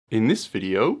In this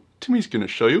video, Timmy's going to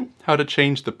show you how to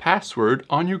change the password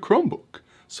on your Chromebook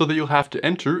so that you'll have to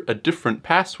enter a different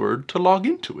password to log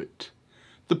into it.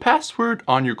 The password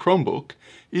on your Chromebook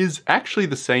is actually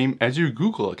the same as your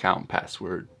Google account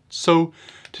password. So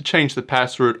to change the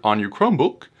password on your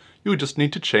Chromebook, you'll just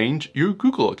need to change your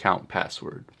Google account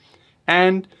password.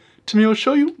 And Timmy will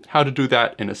show you how to do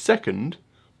that in a second,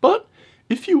 but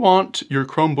if you want your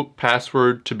Chromebook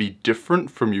password to be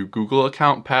different from your Google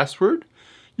account password,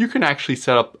 you can actually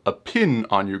set up a PIN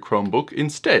on your Chromebook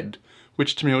instead,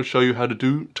 which Timmy will show you how to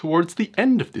do towards the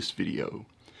end of this video.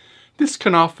 This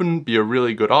can often be a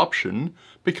really good option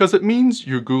because it means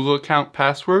your Google account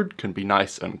password can be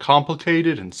nice and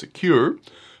complicated and secure,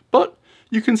 but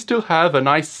you can still have a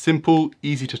nice, simple,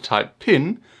 easy to type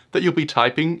PIN that you'll be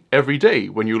typing every day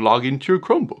when you log into your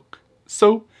Chromebook.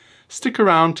 So stick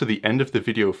around to the end of the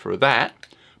video for that,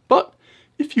 but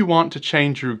if you want to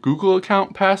change your Google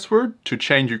account password to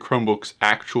change your Chromebook's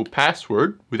actual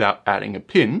password without adding a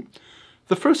PIN,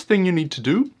 the first thing you need to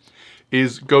do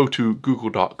is go to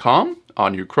google.com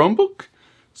on your Chromebook.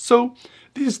 So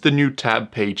this is the new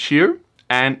tab page here,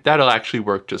 and that'll actually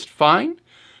work just fine.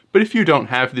 But if you don't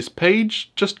have this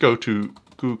page, just go to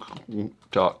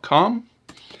google.com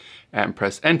and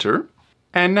press enter.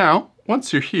 And now,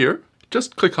 once you're here,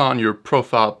 just click on your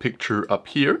profile picture up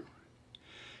here,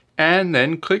 and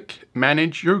then click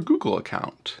Manage Your Google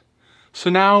Account.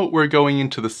 So now we're going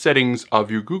into the settings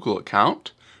of your Google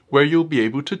account, where you'll be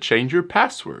able to change your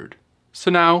password.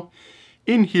 So now,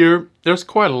 in here, there's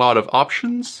quite a lot of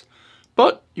options,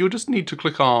 but you'll just need to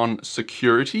click on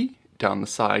Security down the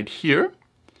side here,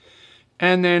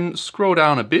 and then scroll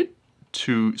down a bit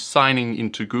to Signing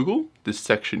into Google, this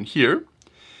section here,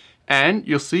 and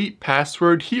you'll see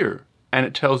Password here, and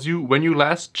it tells you when you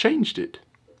last changed it.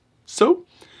 So,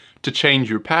 to change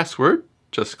your password,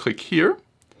 just click here,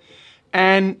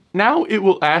 and now it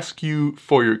will ask you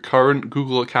for your current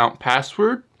Google account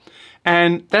password,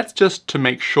 and that's just to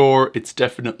make sure it's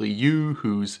definitely you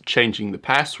who's changing the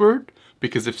password,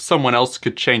 because if someone else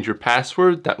could change your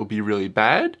password, that would be really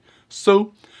bad.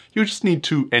 So you just need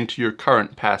to enter your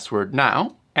current password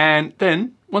now, and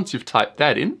then once you've typed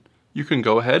that in, you can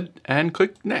go ahead and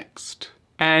click Next.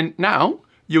 And now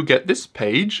you'll get this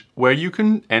page where you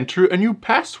can enter a new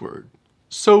password.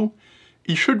 So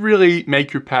you should really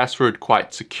make your password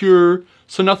quite secure,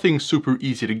 so nothing super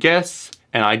easy to guess,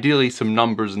 and ideally some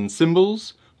numbers and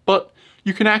symbols, but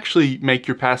you can actually make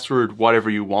your password whatever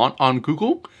you want on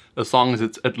Google, as long as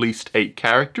it's at least 8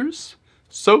 characters.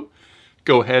 So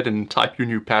go ahead and type your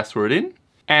new password in,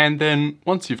 and then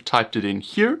once you've typed it in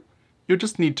here, you'll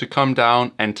just need to come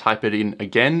down and type it in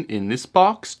again in this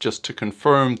box just to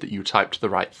confirm that you typed the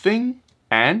right thing,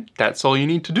 and that's all you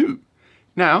need to do.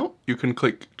 Now you can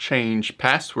click Change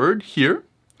Password here,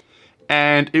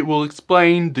 and it will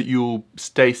explain that you'll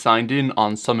stay signed in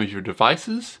on some of your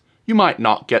devices. You might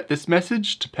not get this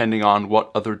message depending on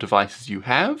what other devices you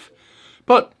have,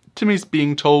 but Timmy's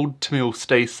being told Timmy will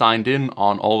stay signed in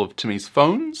on all of Timmy's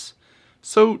phones.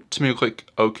 So Timmy will click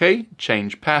OK,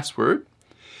 Change Password.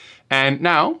 And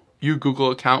now your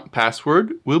Google account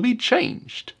password will be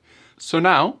changed. So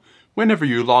now, whenever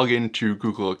you log into your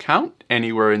Google account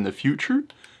anywhere in the future,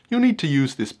 you'll need to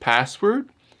use this password.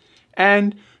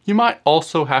 And you might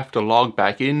also have to log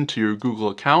back into your Google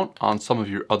account on some of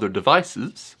your other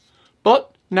devices.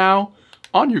 But now,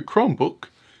 on your Chromebook,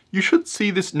 you should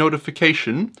see this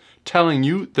notification telling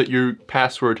you that your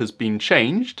password has been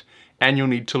changed and you'll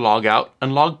need to log out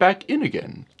and log back in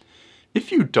again. If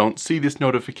you don't see this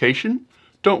notification,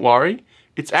 don't worry,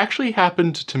 it's actually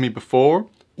happened to me before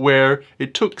where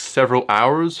it took several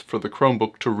hours for the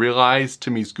Chromebook to realize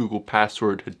Timmy's Google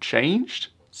password had changed.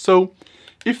 So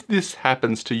if this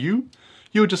happens to you,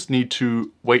 you'll just need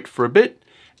to wait for a bit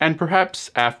and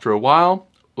perhaps after a while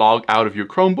log out of your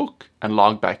Chromebook and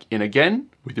log back in again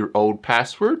with your old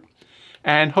password,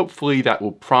 and hopefully that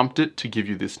will prompt it to give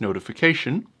you this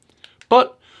notification.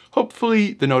 But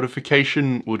hopefully the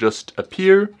notification will just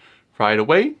appear right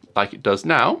away like it does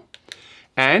now,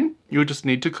 and you'll just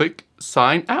need to click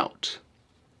Sign Out.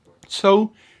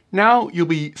 So now you'll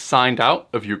be signed out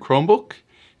of your Chromebook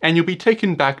and you'll be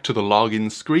taken back to the login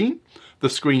screen, the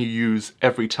screen you use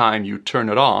every time you turn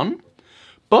it on.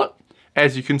 But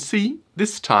as you can see,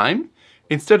 this time,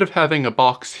 instead of having a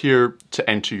box here to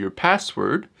enter your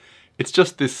password, it's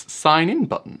just this Sign In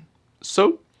button.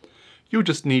 So you'll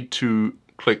just need to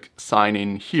click Sign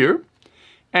In here,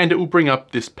 and it will bring up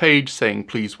this page saying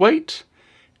please wait,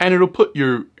 and it'll put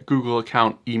your Google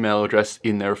account email address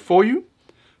in there for you.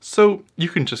 So you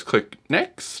can just click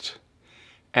Next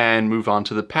and move on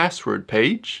to the password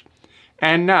page,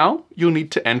 And now you'll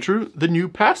need to enter the new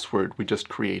password we just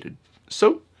created.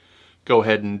 So go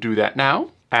ahead and do that now,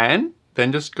 and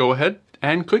then just go ahead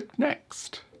and click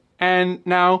Next. And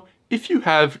now, if you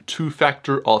have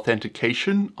two-factor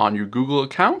authentication on your Google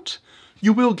account,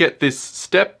 you will get this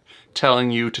step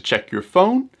telling you to check your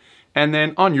phone, and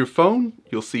then on your phone,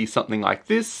 you'll see something like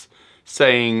this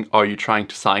saying, are you trying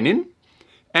to sign in?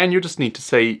 And you just need to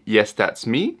say, yes, that's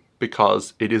me,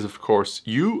 because it is of course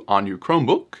you on your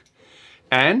Chromebook,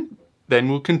 and then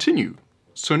we'll continue.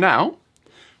 So now,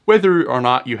 whether or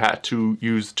not you had to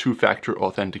use two-factor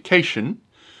authentication,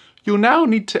 you'll now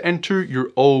need to enter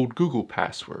your old Google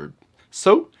password.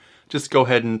 So just go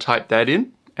ahead and type that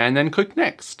in and then click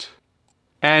Next.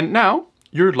 And now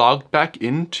you're logged back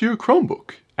into your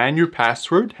Chromebook and your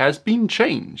password has been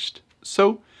changed.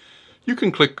 So you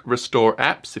can click Restore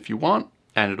Apps if you want,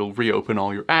 and it'll reopen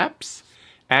all your apps.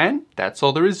 And that's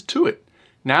all there is to it.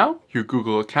 Now your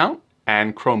Google account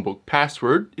and Chromebook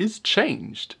password is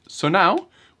changed. So now,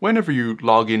 whenever you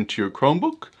log into your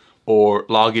Chromebook or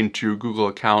log into your Google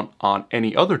account on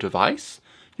any other device,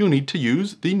 you'll need to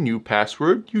use the new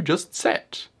password you just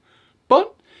set.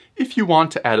 But if you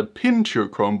want to add a PIN to your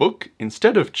Chromebook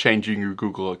instead of changing your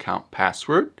Google account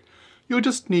password, you'll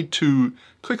just need to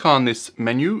click on this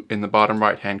menu in the bottom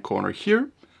right hand corner here.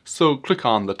 So click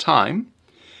on the time,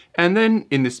 and then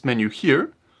in this menu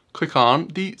here, click on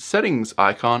the settings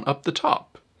icon up the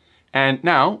top. And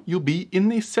now you'll be in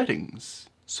the settings.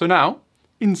 So now,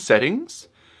 in settings,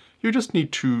 you just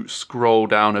need to scroll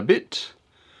down a bit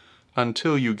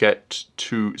until you get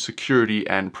to security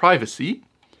and privacy.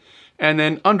 And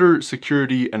then under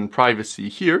security and privacy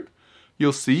here,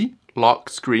 you'll see lock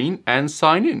screen and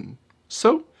sign in.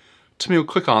 So Timmy will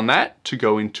click on that to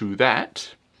go into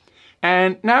that.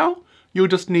 And now you'll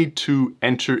just need to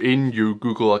enter in your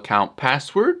Google account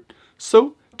password.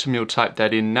 So Timmy will type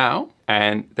that in now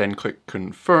and then click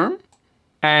confirm.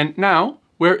 And now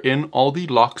we're in all the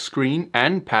lock screen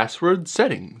and password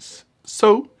settings.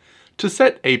 So to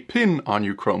set a PIN on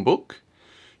your Chromebook,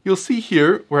 you'll see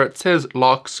here where it says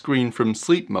lock screen from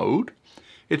sleep mode,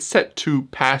 it's set to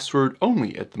password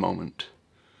only at the moment.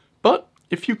 But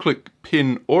if you click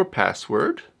PIN or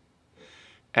password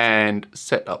and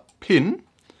set up PIN,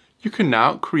 you can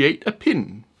now create a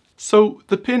PIN. So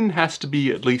the PIN has to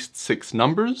be at least 6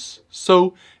 numbers.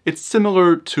 So it's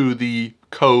similar to the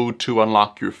code to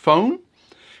unlock your phone,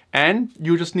 and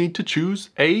you just need to choose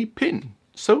a PIN.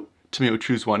 So Timmy will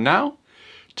choose one now.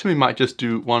 Timmy might just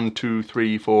do 1, 2,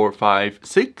 3, 4, 5,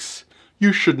 6.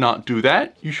 You should not do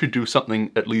that. You should do something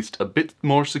at least a bit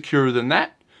more secure than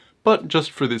that. But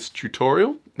just for this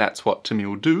tutorial, that's what Timmy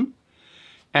will do.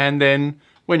 And then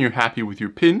when you're happy with your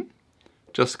PIN,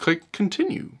 just click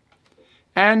continue.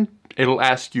 And it'll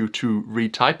ask you to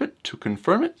retype it to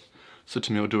confirm it. So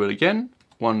Timmy will do it again.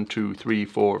 1, 2, 3,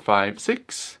 4, 5,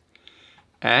 6.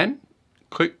 And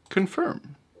click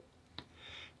confirm.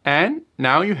 And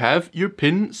now you have your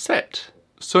PIN set.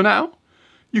 So now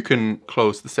you can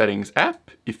close the settings app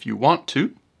if you want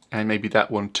to, and maybe that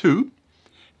one too.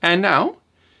 And now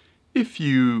if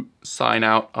you sign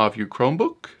out of your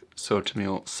Chromebook, so Timmy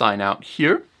will sign out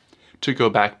here to go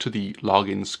back to the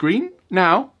login screen.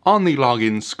 Now on the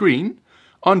login screen,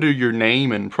 under your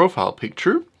name and profile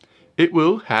picture, it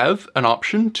will have an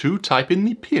option to type in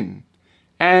the PIN.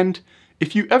 And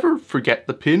if you ever forget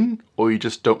the PIN, or you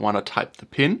just don't want to type the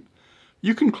PIN,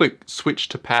 you can click switch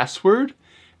to password,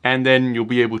 and then you'll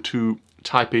be able to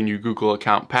type in your Google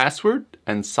account password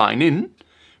and sign in.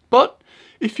 But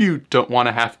if you don't want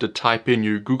to have to type in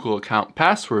your Google account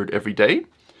password every day,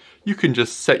 you can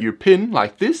just set your PIN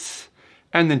like this,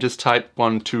 and then just type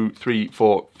 1, 2, 3,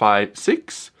 4, 5,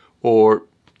 6, or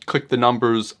click the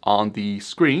numbers on the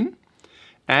screen,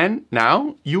 and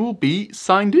now you will be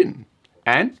signed in.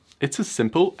 And it's as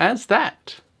simple as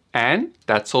that. And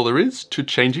that's all there is to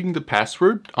changing the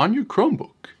password on your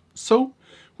Chromebook. So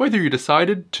whether you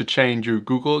decided to change your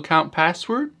Google account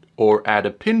password or add a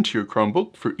PIN to your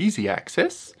Chromebook for easy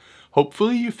access,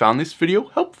 hopefully you found this video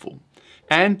helpful.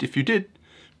 And if you did,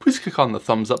 please click on the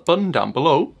thumbs up button down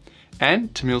below,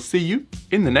 and Timmy will see you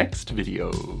in the next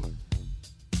video.